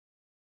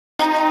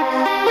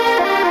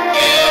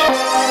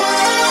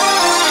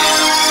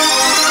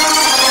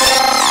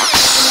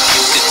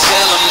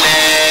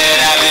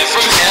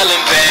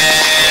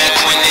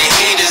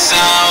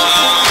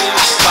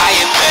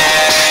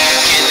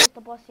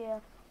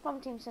from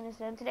Team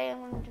Sinister, and today I'm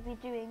going to be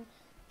doing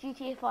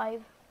GTA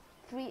 5.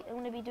 I'm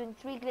going to be doing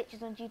 3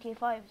 glitches on GTA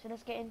 5, so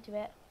let's get into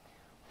it.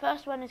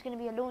 First one is going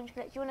to be a launch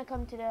glitch. You want to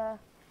come to the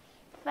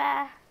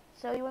fair,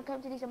 so you want to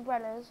come to these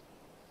umbrellas,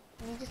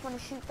 and you just want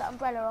to shoot that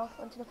umbrella off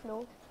onto the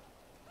floor.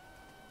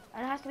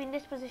 And it has to be in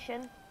this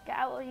position. Get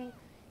out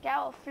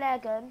a flare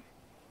gun.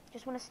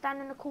 Just want to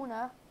stand in the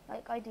corner,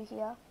 like I do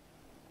here.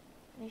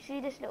 And you see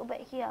this little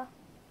bit here,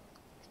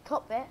 this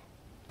top bit.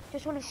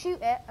 Just want to shoot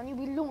it, and you'll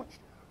be launched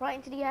right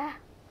into the air.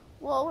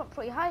 Whoa, went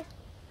pretty high.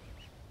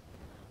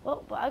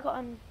 Oh, but I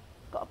got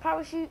a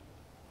parachute.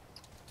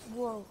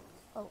 Whoa.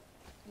 Oh,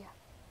 yeah.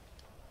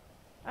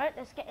 Alright,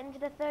 let's get into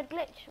the third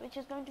glitch, which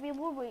is going to be a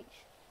wall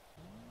breach.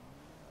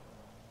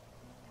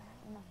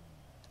 No.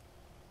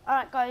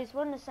 Alright guys,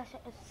 we're on the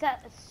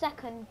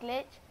second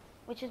glitch,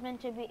 which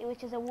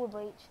is a wall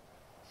breach.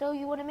 So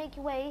you want to make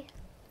your way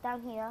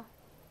down here,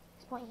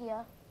 this point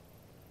here,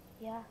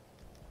 yeah,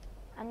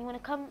 and you want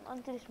to come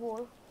onto this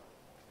wall,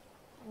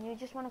 and you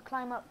just want to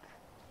climb up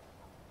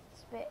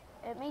this bit.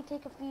 It may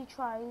take a few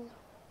tries.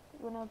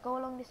 You want to go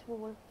along this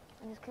wall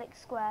and just click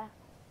square,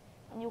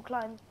 and you'll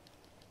climb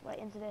right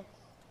into this.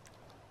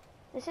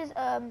 This is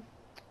a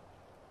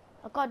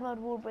God mode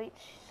wall breach,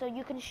 so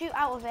you can shoot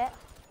out of it.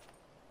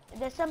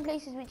 There's some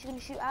places which you can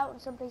shoot out,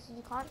 and some places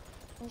you can't.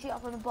 You can shoot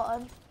out from the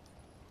bottom,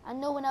 and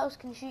no one else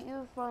can shoot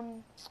you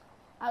from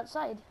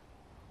outside.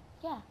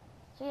 Yeah.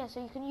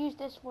 So you can use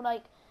this for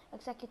like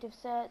executive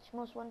search,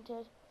 most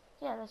wanted.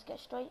 Yeah, let's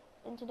get straight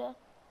into the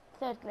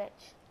third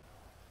glitch.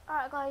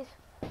 Alright guys,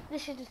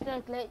 this is the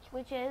third glitch,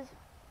 which is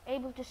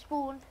able to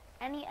spawn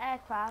any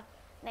aircraft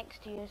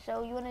next to you.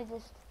 So you want to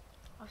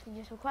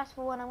just request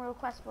for one. I'm going to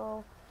request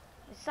for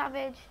the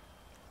Savage.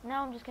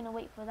 Now I'm just going to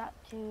wait for that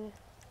to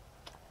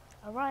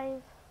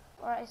arrive.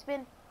 Alright,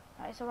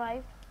 it's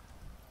arrived.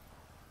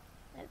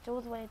 It's all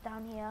the way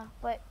down here,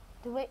 but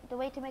the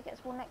way to make it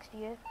spawn next to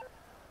you,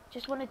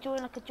 just want to join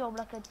like a job,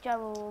 like a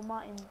Gerald or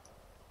Martin.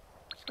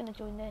 Just going to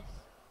join this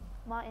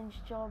Martin's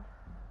job.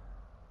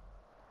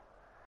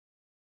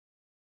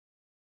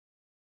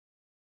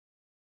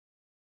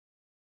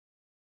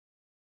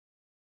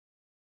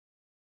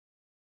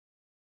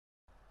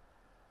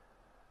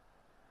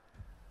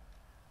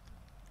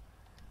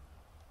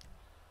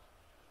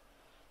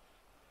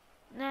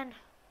 And then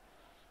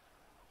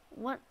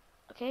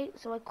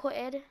so I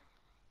quitted.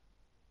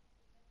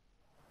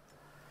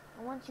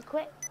 And once you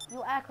quit,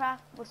 your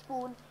aircraft will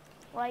spawn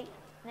right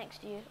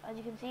next to you. As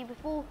you can see,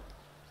 before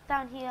it's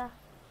down here,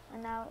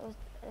 and now it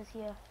was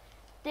here.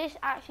 This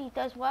actually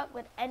does work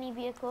with any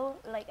vehicle,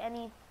 like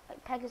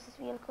Pegasus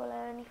vehicle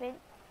or anything.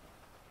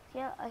 So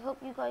yeah, I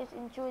hope you guys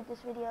enjoyed this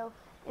video.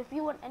 If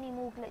you want any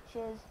more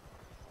glitches,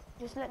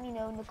 just let me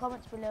know in the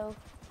comments below.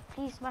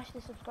 Please smash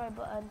the subscribe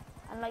button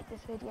and like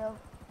this video.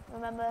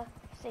 Remember,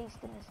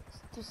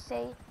 to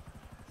stay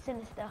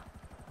sinister.